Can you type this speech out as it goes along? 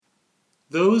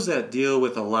Those that deal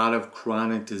with a lot of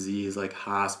chronic disease like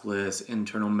hospice,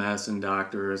 internal medicine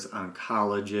doctors,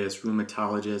 oncologists,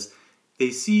 rheumatologists,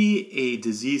 they see a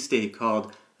disease state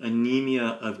called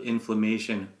anemia of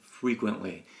inflammation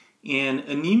frequently. And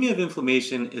anemia of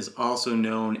inflammation is also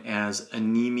known as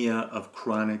anemia of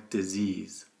chronic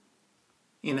disease.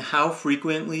 And how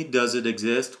frequently does it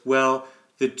exist? Well,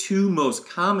 the two most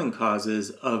common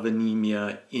causes of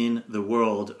anemia in the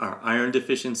world are iron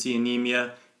deficiency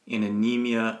anemia and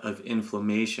anemia of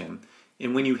inflammation.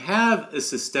 And when you have a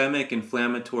systemic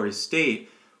inflammatory state,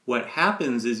 what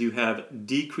happens is you have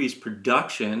decreased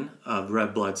production of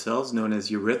red blood cells, known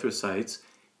as erythrocytes,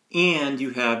 and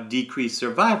you have decreased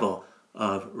survival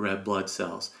of red blood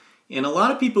cells. And a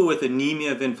lot of people with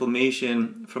anemia of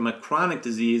inflammation from a chronic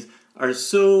disease are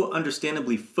so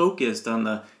understandably focused on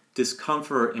the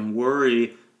discomfort and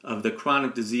worry of the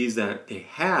chronic disease that they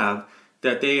have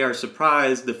that they are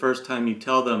surprised the first time you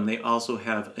tell them they also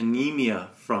have anemia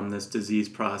from this disease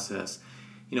process.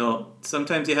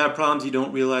 Sometimes you have problems you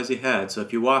don't realize you had. So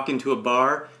if you walk into a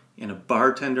bar and a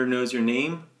bartender knows your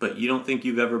name, but you don't think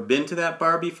you've ever been to that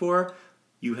bar before,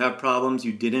 you have problems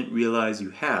you didn't realize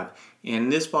you have.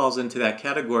 And this falls into that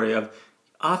category of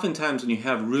oftentimes when you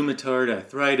have rheumatoid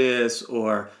arthritis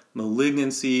or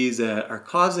malignancies that are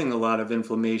causing a lot of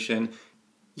inflammation,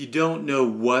 you don't know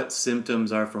what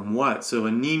symptoms are from what. So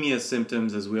anemia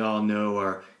symptoms, as we all know,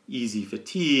 are easy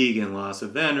fatigue and loss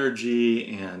of energy,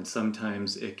 and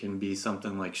sometimes it can be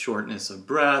something like shortness of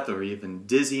breath or even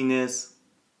dizziness.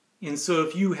 And so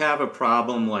if you have a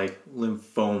problem like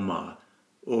lymphoma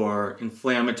or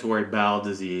inflammatory bowel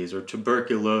disease or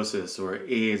tuberculosis or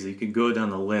AIDS, you can go down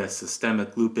the list,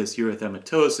 systemic lupus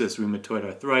erythematosus, rheumatoid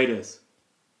arthritis.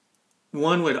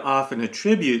 One would often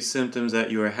attribute symptoms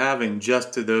that you are having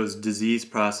just to those disease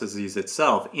processes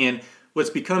itself. And what's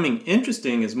becoming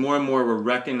interesting is more and more we're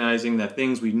recognizing that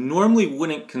things we normally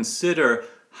wouldn't consider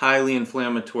highly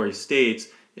inflammatory states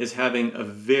is having a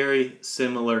very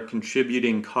similar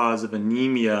contributing cause of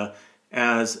anemia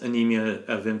as anemia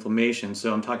of inflammation.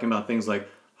 So I'm talking about things like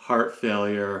heart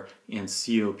failure and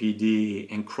COPD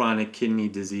and chronic kidney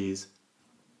disease.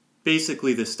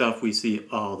 Basically the stuff we see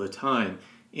all the time.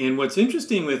 And what's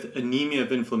interesting with anemia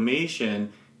of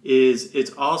inflammation is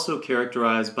it's also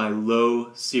characterized by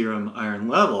low serum iron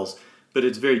levels, but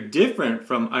it's very different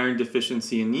from iron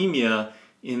deficiency anemia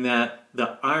in that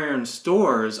the iron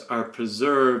stores are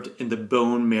preserved in the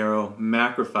bone marrow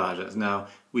macrophages. Now,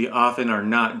 we often are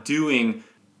not doing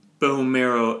bone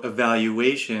marrow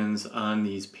evaluations on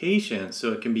these patients,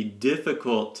 so it can be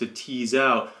difficult to tease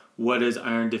out what is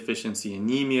iron deficiency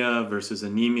anemia versus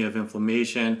anemia of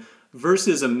inflammation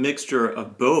versus a mixture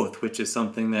of both, which is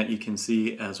something that you can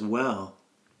see as well.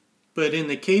 But in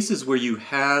the cases where you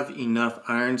have enough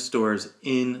iron stores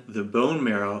in the bone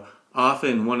marrow,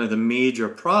 often one of the major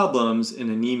problems in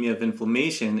anemia of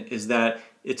inflammation is that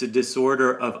it's a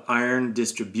disorder of iron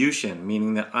distribution,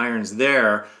 meaning that iron's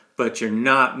there, but you're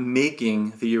not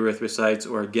making the erythrocytes,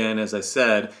 or again, as I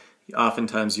said,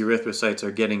 oftentimes erythrocytes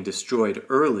are getting destroyed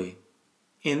early.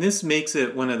 And this makes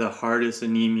it one of the hardest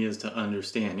anemias to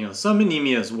understand. Some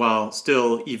anemias, while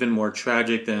still even more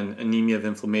tragic than anemia of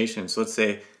inflammation, so let's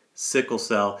say sickle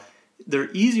cell,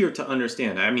 they're easier to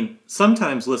understand. I mean,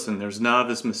 sometimes, listen, there's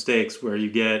novice mistakes where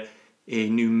you get a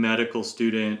new medical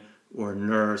student or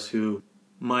nurse who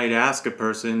might ask a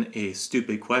person a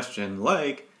stupid question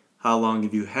like, how long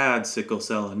have you had sickle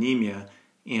cell anemia?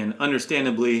 And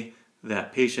understandably,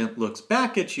 that patient looks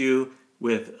back at you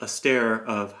with a stare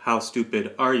of how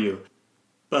stupid are you?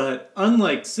 But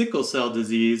unlike sickle cell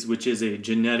disease, which is a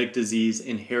genetic disease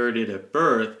inherited at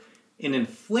birth, an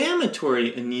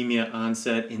inflammatory anemia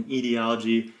onset in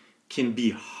etiology can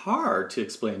be hard to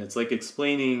explain. It's like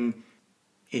explaining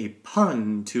a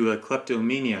pun to a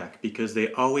kleptomaniac because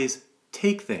they always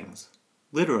take things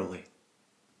literally.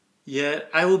 Yet,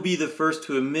 I will be the first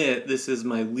to admit this is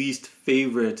my least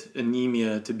favorite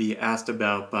anemia to be asked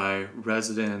about by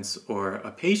residents or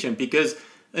a patient because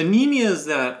anemias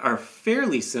that are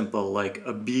fairly simple, like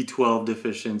a B12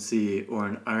 deficiency or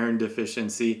an iron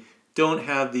deficiency, don't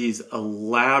have these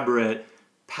elaborate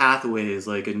pathways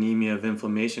like anemia of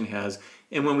inflammation has.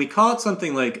 And when we call it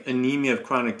something like anemia of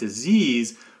chronic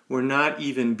disease, we're not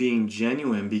even being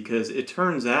genuine because it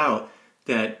turns out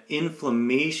that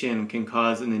inflammation can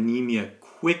cause an anemia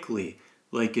quickly,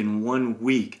 like in 1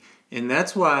 week. And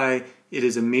that's why it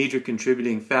is a major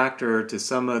contributing factor to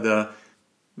some of the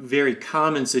very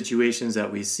common situations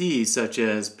that we see, such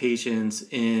as patients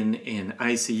in an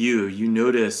ICU. You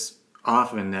notice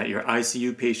often that your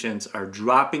ICU patients are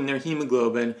dropping their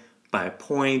hemoglobin by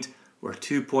 0.1 or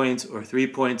 2 points or 3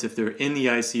 points if they're in the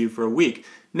ICU for a week.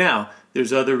 Now,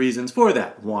 there's other reasons for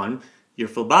that. One, you're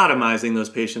phlebotomizing those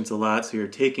patients a lot, so you're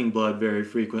taking blood very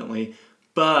frequently.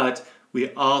 But we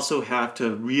also have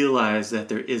to realize that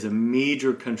there is a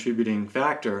major contributing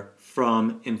factor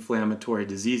from inflammatory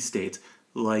disease states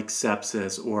like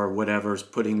sepsis or whatever's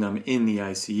putting them in the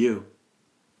ICU.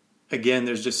 Again,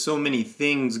 there's just so many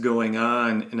things going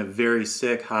on in a very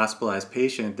sick, hospitalized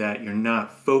patient that you're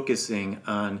not focusing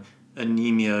on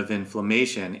anemia of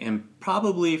inflammation, and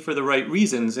probably for the right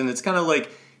reasons. And it's kind of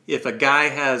like if a guy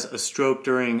has a stroke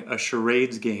during a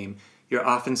charades game, you're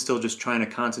often still just trying to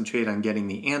concentrate on getting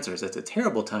the answers. That's a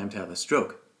terrible time to have a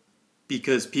stroke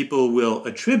because people will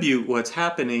attribute what's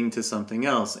happening to something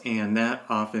else, and that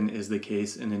often is the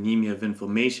case in anemia of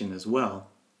inflammation as well.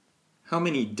 How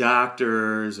many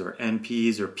doctors or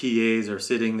NPs or PAs are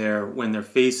sitting there when they're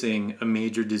facing a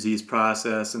major disease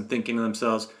process and thinking to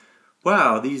themselves,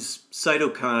 wow, these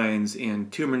cytokines and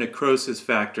tumor necrosis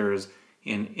factors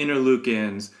and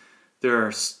interleukins,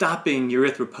 they're stopping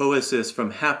erythropoiesis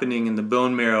from happening in the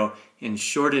bone marrow and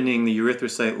shortening the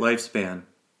erythrocyte lifespan.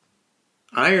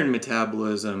 Iron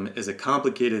metabolism is a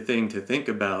complicated thing to think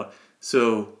about,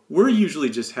 so we're usually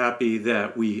just happy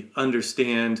that we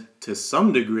understand to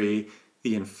some degree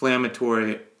the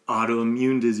inflammatory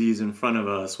autoimmune disease in front of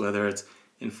us, whether it's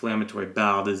inflammatory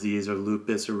bowel disease or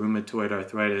lupus or rheumatoid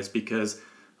arthritis, because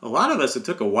a lot of us, it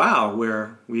took a while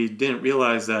where we didn't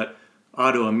realize that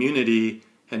autoimmunity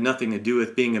had nothing to do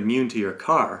with being immune to your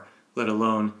car, let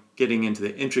alone getting into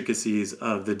the intricacies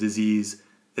of the disease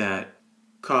that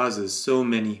causes so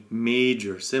many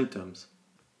major symptoms.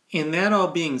 And that all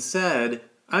being said,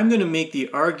 I'm going to make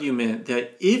the argument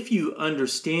that if you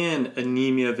understand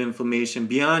anemia of inflammation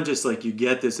beyond just like you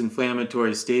get this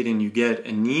inflammatory state and you get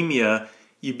anemia,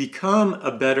 you become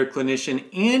a better clinician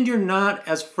and you're not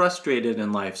as frustrated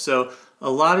in life. So a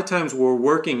lot of times we're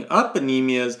working up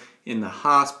anemias in the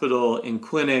hospital, in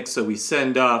clinics, so we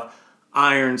send off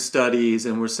iron studies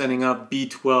and we're sending up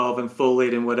B12 and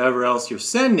folate and whatever else you're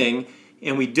sending,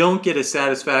 and we don't get a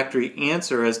satisfactory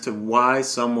answer as to why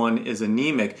someone is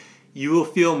anemic. You will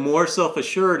feel more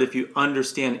self-assured if you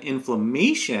understand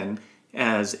inflammation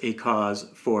as a cause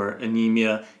for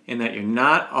anemia and that you're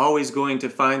not always going to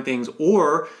find things,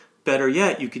 or better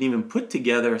yet, you can even put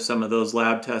together some of those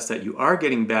lab tests that you are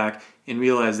getting back and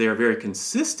realize they are very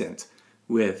consistent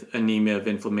with anemia of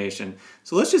inflammation.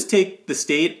 So let's just take the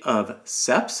state of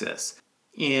sepsis.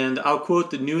 And I'll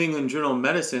quote the New England Journal of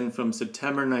Medicine from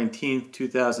September 19th,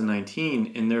 2019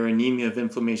 in their anemia of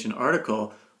inflammation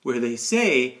article, where they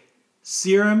say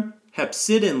serum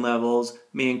hepcidin levels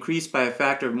may increase by a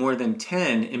factor of more than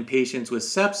 10 in patients with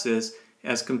sepsis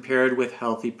as compared with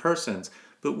healthy persons.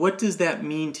 But what does that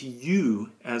mean to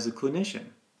you as a clinician?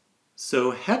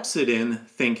 So hepcidin,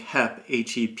 think hep,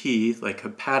 H-E-P, like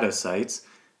hepatocytes,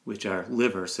 which are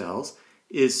liver cells,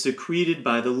 is secreted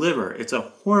by the liver. It's a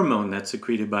hormone that's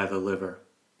secreted by the liver.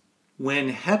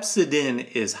 When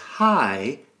hepcidin is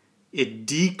high, it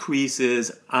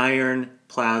decreases iron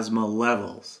plasma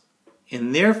levels.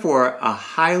 And therefore, a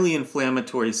highly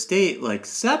inflammatory state like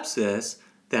sepsis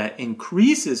that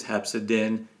increases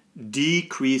hepcidin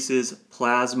decreases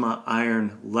plasma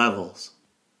iron levels.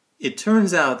 It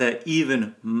turns out that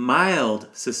even mild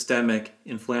systemic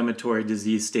inflammatory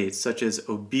disease states, such as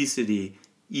obesity,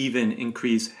 even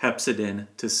increase hepcidin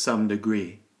to some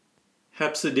degree.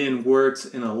 Hepcidin works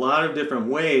in a lot of different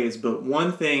ways, but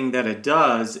one thing that it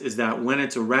does is that when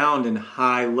it's around in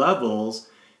high levels,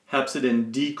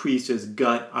 hepcidin decreases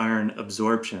gut iron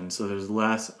absorption, so there's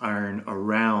less iron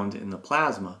around in the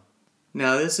plasma.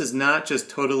 Now, this is not just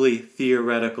totally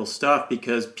theoretical stuff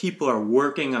because people are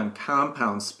working on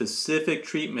compounds, specific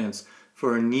treatments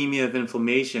for anemia of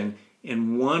inflammation,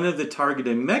 and one of the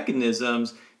targeted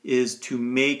mechanisms is to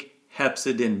make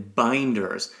hepcidin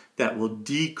binders that will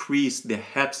decrease the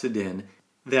hepcidin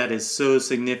that is so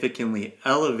significantly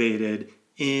elevated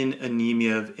in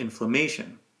anemia of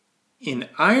inflammation. In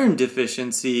iron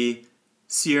deficiency,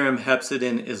 serum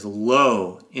hepcidin is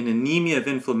low. In anemia of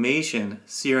inflammation,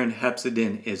 serum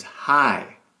hepcidin is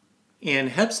high. And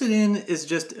hepcidin is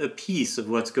just a piece of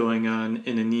what's going on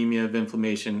in anemia of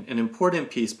inflammation, an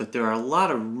important piece, but there are a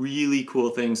lot of really cool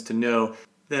things to know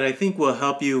that I think will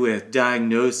help you with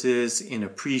diagnosis and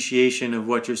appreciation of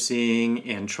what you're seeing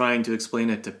and trying to explain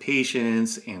it to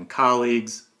patients and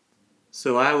colleagues.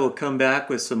 So I will come back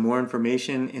with some more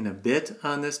information in a bit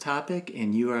on this topic,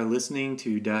 and you are listening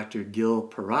to Dr. Gil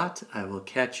Perrott. I will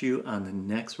catch you on the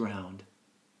next round.